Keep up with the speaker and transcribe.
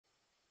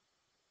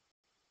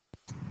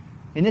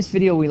In this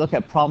video, we look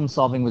at problem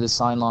solving with the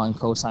sine law and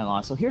cosine law.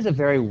 So here's a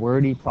very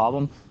wordy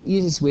problem. The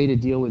easiest way to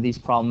deal with these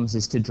problems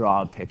is to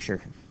draw a picture.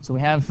 So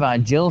we have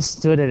Jill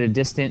stood at a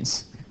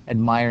distance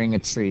admiring a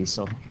tree.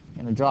 So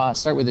I'm going to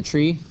start with a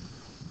tree.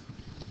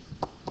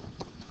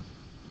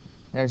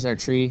 There's our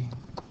tree.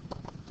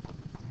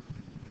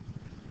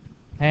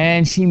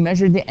 And she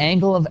measured the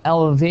angle of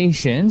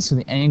elevation. So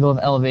the angle of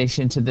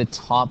elevation to the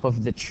top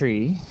of the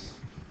tree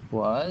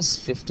was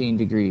 15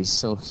 degrees.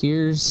 So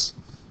here's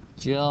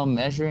Jill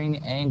measuring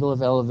the angle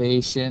of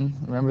elevation.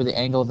 Remember, the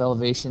angle of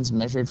elevation is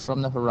measured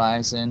from the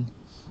horizon,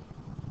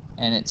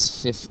 and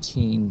it's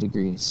 15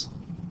 degrees.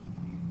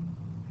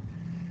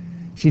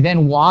 She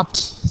then walked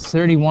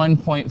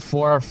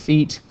 31.4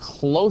 feet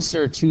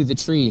closer to the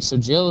tree. So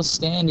Jill is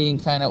standing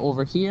kind of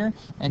over here,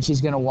 and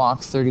she's going to walk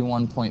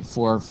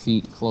 31.4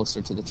 feet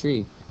closer to the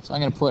tree. So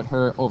I'm going to put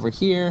her over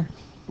here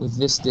with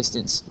this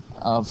distance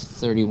of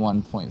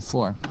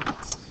 31.4.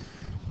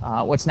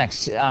 What's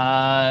next?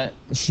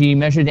 She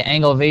measured the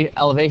angle of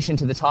elevation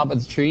to the top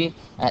of the tree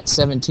at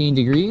 17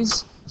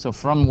 degrees. So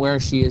from where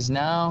she is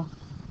now,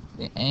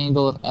 the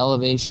angle of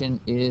elevation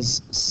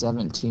is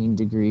 17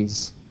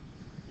 degrees.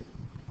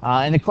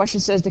 And the question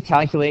says to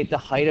calculate the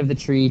height of the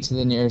tree to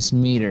the nearest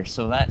meter.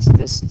 So that's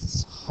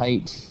this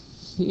height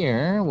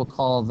here. We'll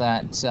call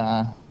that,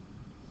 well,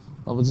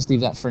 we'll just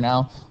leave that for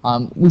now.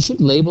 We should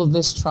label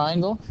this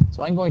triangle.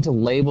 So I'm going to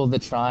label the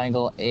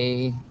triangle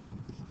A,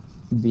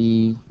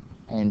 B,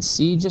 and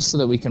C, just so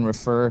that we can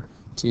refer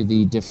to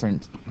the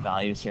different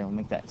values here. We'll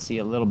make that C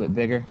a little bit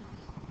bigger.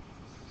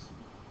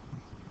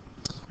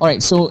 All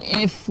right, so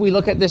if we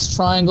look at this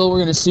triangle, we're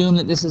going to assume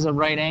that this is a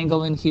right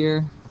angle in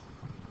here.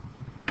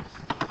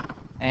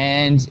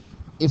 And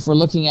if we're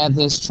looking at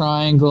this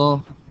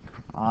triangle,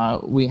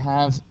 we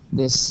have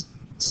this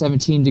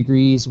 17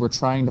 degrees. We're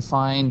trying to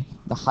find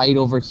the height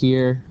over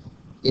here.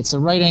 It's a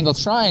right angle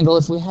triangle.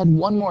 If we had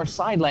one more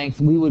side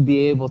length, we would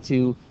be able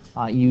to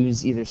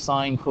use either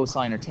sine,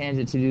 cosine, or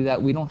tangent to do that.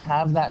 We don't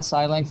have that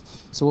side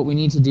length, so what we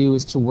need to do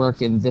is to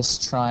work in this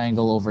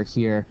triangle over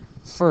here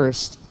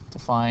first to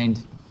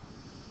find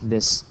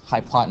this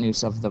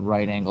hypotenuse of the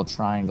right angle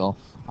triangle.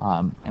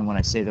 And when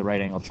I say the right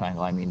angle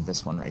triangle, I mean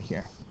this one right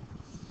here.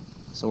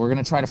 So we're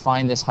going to try to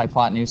find this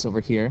hypotenuse over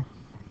here,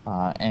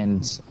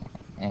 and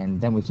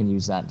then we can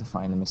use that to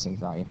find the missing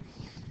value.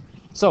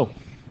 So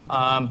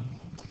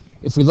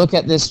if we look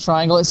at this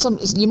triangle,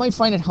 you might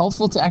find it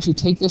helpful to actually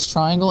take this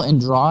triangle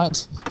and draw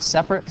it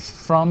separate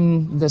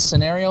from the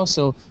scenario.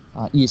 So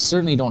you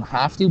certainly don't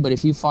have to, but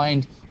if you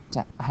find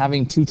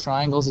having two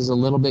triangles is a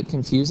little bit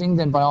confusing,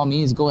 then by all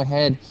means go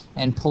ahead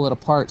and pull it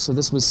apart. So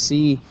this was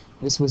C,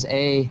 this was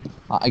A.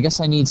 I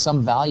guess I need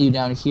some value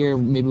down here.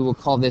 Maybe we'll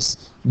call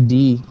this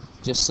D,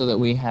 just so that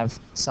we have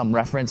some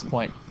reference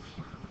point.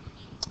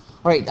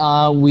 All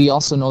right, we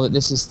also know that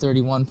this is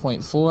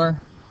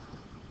 31.4.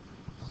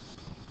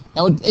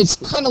 Now, it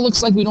kind of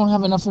looks like we don't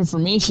have enough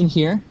information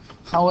here.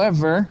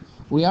 However,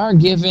 we are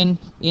given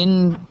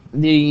in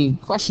the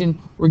question,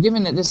 we're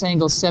given that this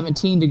angle is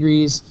 17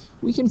 degrees.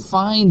 We can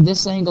find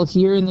this angle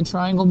here in the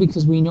triangle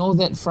because we know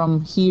that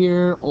from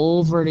here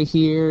over to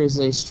here is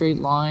a straight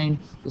line.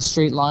 The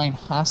straight line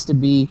has to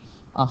be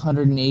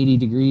 180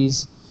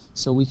 degrees,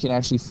 so we can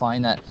actually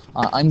find that.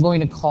 I'm going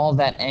to call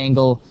that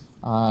angle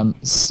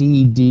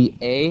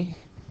CDA.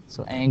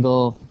 So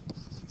angle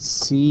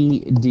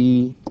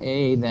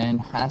CDA then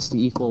has to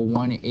equal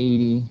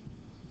 180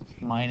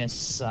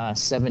 minus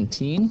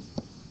 17,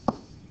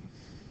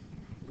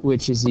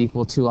 which is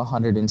equal to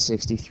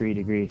 163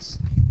 degrees.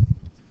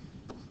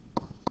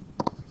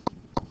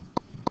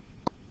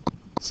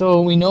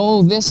 So we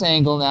know this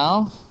angle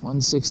now,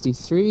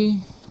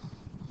 163.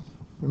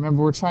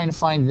 Remember, we're trying to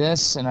find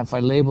this, and if I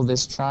label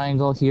this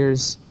triangle,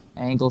 here's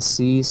angle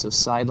C, so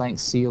side length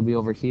C will be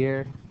over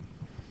here.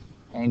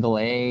 Angle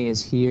A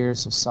is here,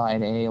 so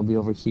side A will be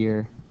over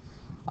here.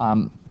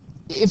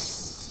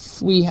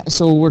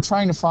 So we're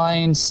trying to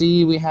find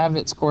C, we have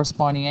its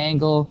corresponding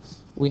angle.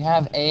 We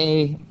have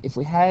A. If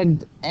we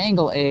had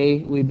angle A,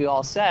 we'd be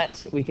all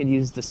set. We could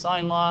use the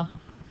sine law.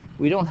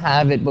 We don't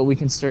have it, but we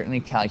can certainly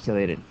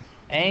calculate it.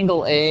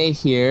 Angle A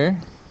here,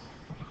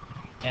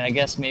 and I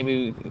guess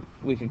maybe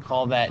we could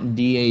call that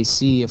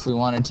DAC if we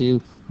wanted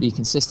to be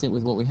consistent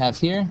with what we have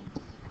here,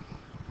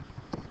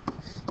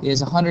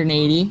 is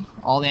 180.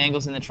 All the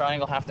angles in the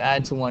triangle have to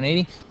add to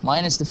 180,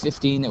 minus the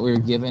 15 that we were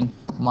given,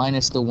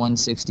 minus the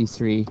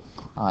 163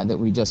 that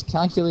we just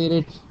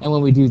calculated, and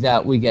when we do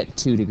that, we get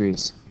 2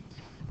 degrees.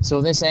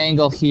 So this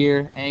angle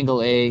here,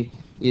 angle A,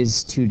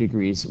 is 2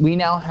 degrees. We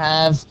now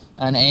have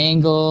an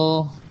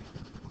angle,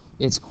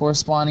 its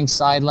corresponding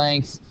side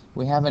length.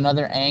 We have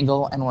another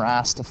angle, and we're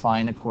asked to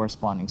find a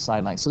corresponding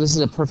side length. So this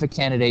is a perfect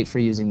candidate for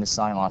using the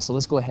sine law. So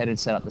let's go ahead and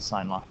set up the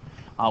sine law.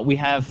 We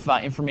have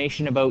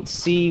information about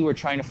C. We're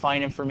trying to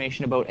find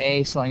information about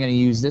A, so I'm going to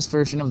use this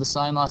version of the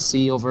sine law.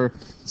 C over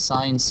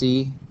sine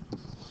C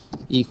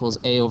equals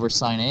A over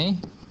sine A.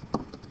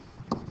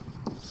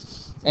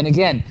 And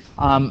again,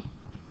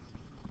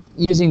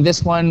 using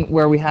this one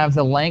where we have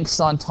the lengths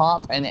on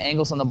top and the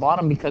angles on the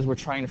bottom because we're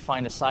trying to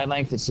find a side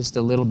length. It's just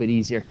a little bit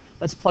easier.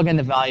 Let's plug in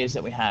the values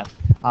that we have.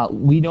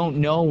 We don't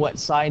know what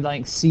side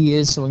length C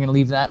is, so we're going to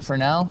leave that for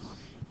now.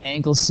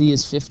 Angle C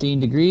is 15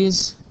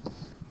 degrees.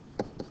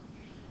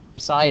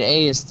 Side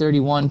A is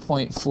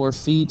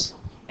 31.4 feet,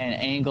 and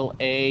angle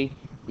A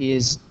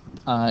is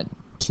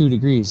 2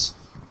 degrees.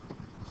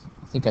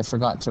 I think I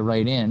forgot to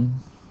write in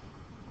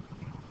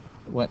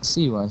what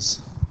C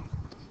was.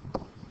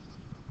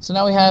 So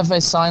now we have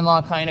a sine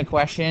law kind of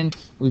question.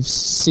 We've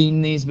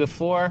seen these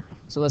before,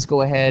 so let's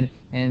go ahead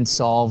and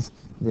solve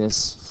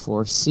this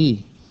for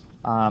C.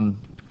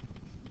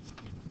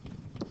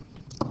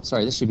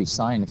 Sorry, this should be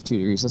sine of 2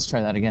 degrees. Let's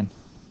try that again.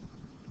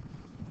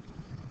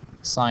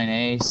 Sine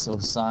A, so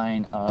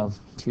sine of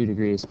 2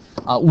 degrees.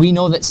 We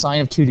know that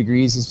sine of 2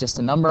 degrees is just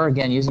a number.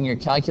 Again, using your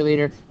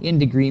calculator in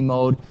degree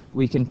mode,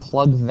 we can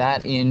plug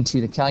that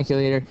into the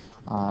calculator,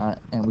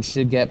 and we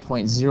should get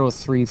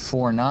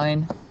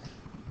 0.0349.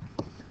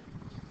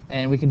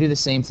 And we can do the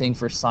same thing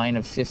for sine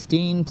of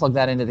 15. Plug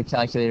that into the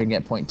calculator and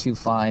get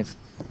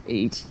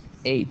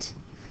 0.2588.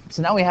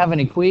 So now we have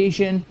an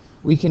equation.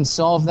 We can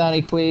solve that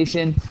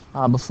equation.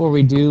 Before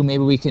we do,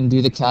 maybe we can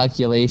do the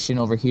calculation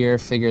over here,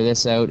 figure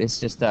this out. It's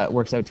just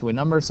works out to a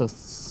number, so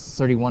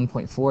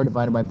 31.4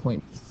 divided by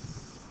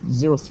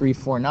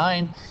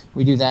 0.0349.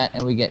 We do that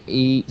and we get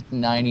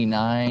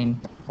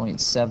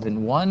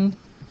 899.71.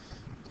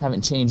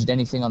 Haven't changed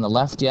anything on the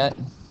left yet.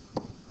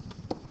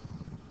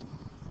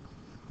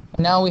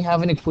 Now we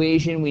have an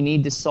equation. We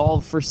need to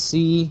solve for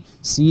C.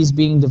 C is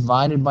being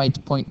divided by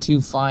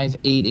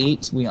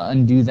 0.2588. We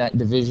undo that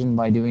division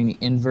by doing the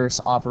inverse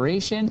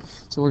operation.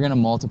 So we're going to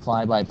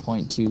multiply by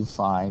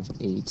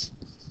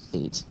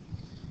 0.2588.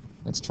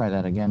 Let's try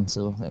that again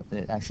so that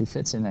it actually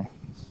fits in there.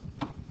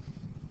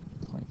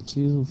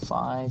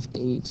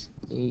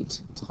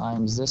 0.2588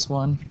 times this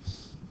one.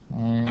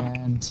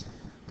 And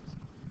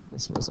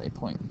this was a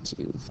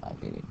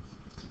 0.2588.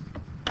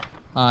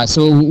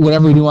 So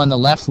whatever we do on the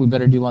left, we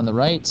better do on the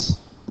right.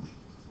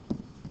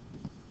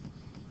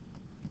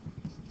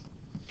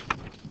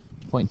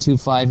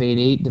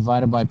 0.2588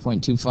 divided by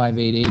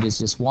 0.2588 is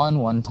just 1.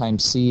 1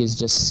 times C is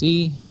just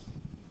C.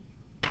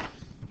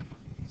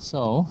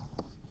 So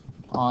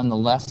on the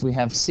left we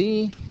have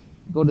C.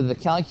 Go to the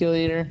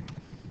calculator.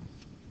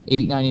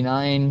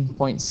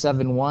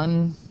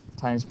 899.71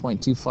 times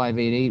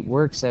 0.2588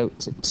 works out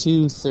to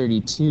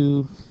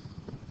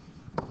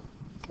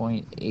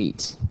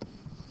 232.8.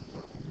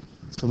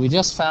 So we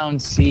just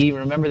found C.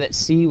 Remember that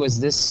C was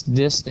this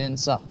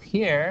distance up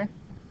here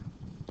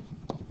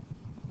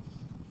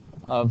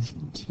of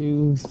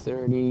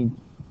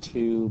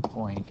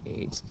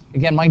 232.8.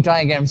 Again, my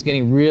diagram is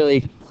getting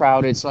really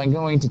crowded, so I'm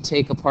going to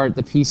take apart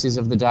the pieces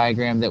of the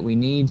diagram that we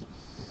need.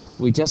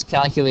 We just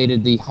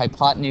calculated the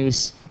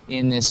hypotenuse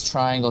in this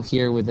triangle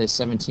here with a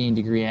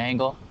 17-degree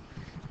angle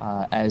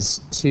as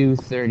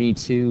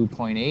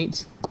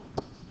 232.8.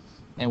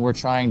 And we're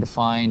trying to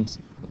find,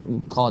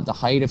 we'll call it the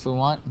height if we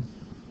want.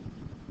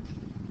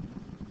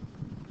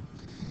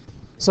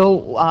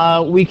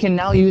 So we can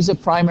now use a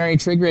primary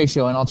trig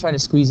ratio, and I'll try to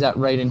squeeze that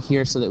right in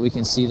here so that we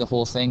can see the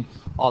whole thing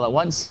all at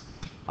once.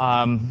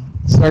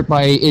 Start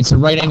by, it's a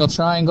right angle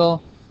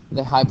triangle.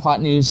 The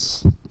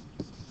hypotenuse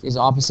is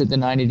opposite the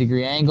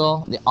 90-degree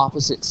angle. The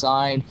opposite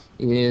side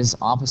is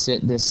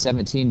opposite this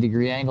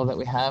 17-degree angle that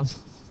we have.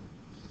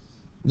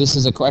 This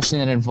is a question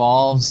that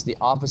involves the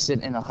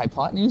opposite and a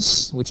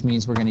hypotenuse, which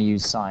means we're going to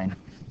use sine.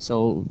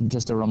 So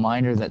just a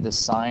reminder that the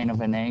sine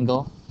of an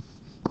angle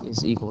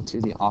is equal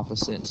to the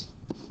opposite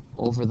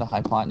over the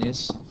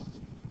hypotenuse.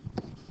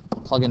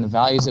 Plug in the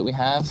values that we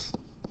have.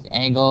 The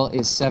angle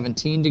is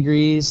 17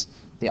 degrees.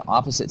 The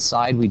opposite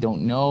side we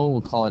don't know.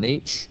 We'll call it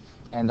h.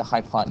 And the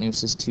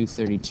hypotenuse is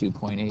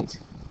 232.8.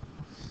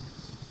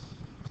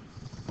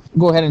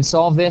 Go ahead and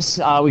solve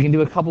this. We can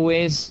do a couple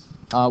ways.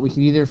 We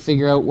can either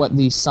figure out what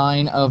the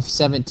sine of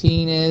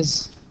 17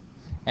 is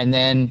and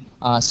then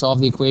solve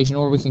the equation,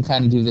 or we can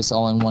kind of do this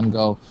all in one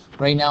go.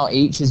 Right now,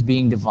 h is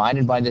being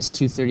divided by this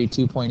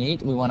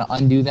 232.8. We want to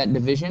undo that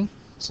division,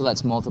 so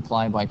let's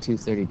multiply by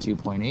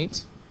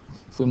 232.8.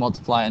 If we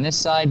multiply on this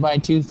side by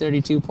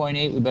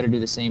 232.8, we better do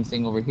the same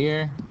thing over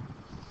here.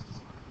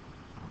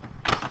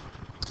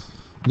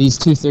 These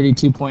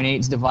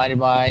 232.8s divided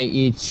by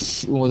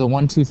each, well, the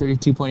one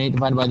 232.8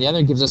 divided by the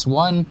other gives us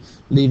 1,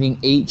 leaving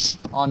h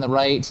on the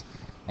right.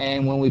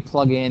 And when we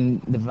plug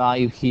in the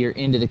value here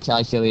into the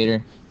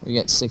calculator, we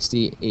get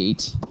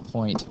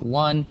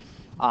 68.1,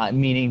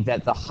 meaning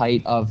that the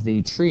height of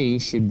the tree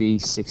should be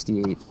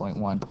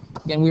 68.1.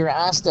 Again, we were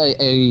asked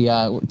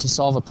to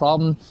solve a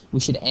problem. We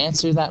should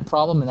answer that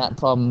problem, and that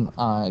problem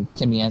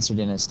can be answered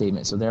in a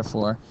statement. So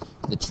therefore,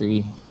 the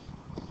tree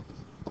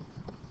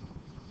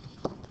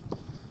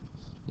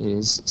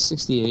is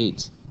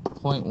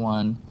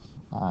 68.1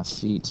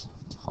 feet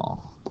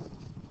tall.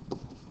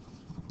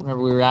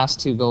 Remember, we were asked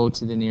to go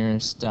to the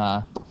nearest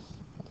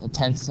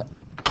tenth,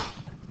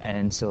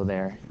 and so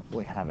there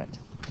we have it.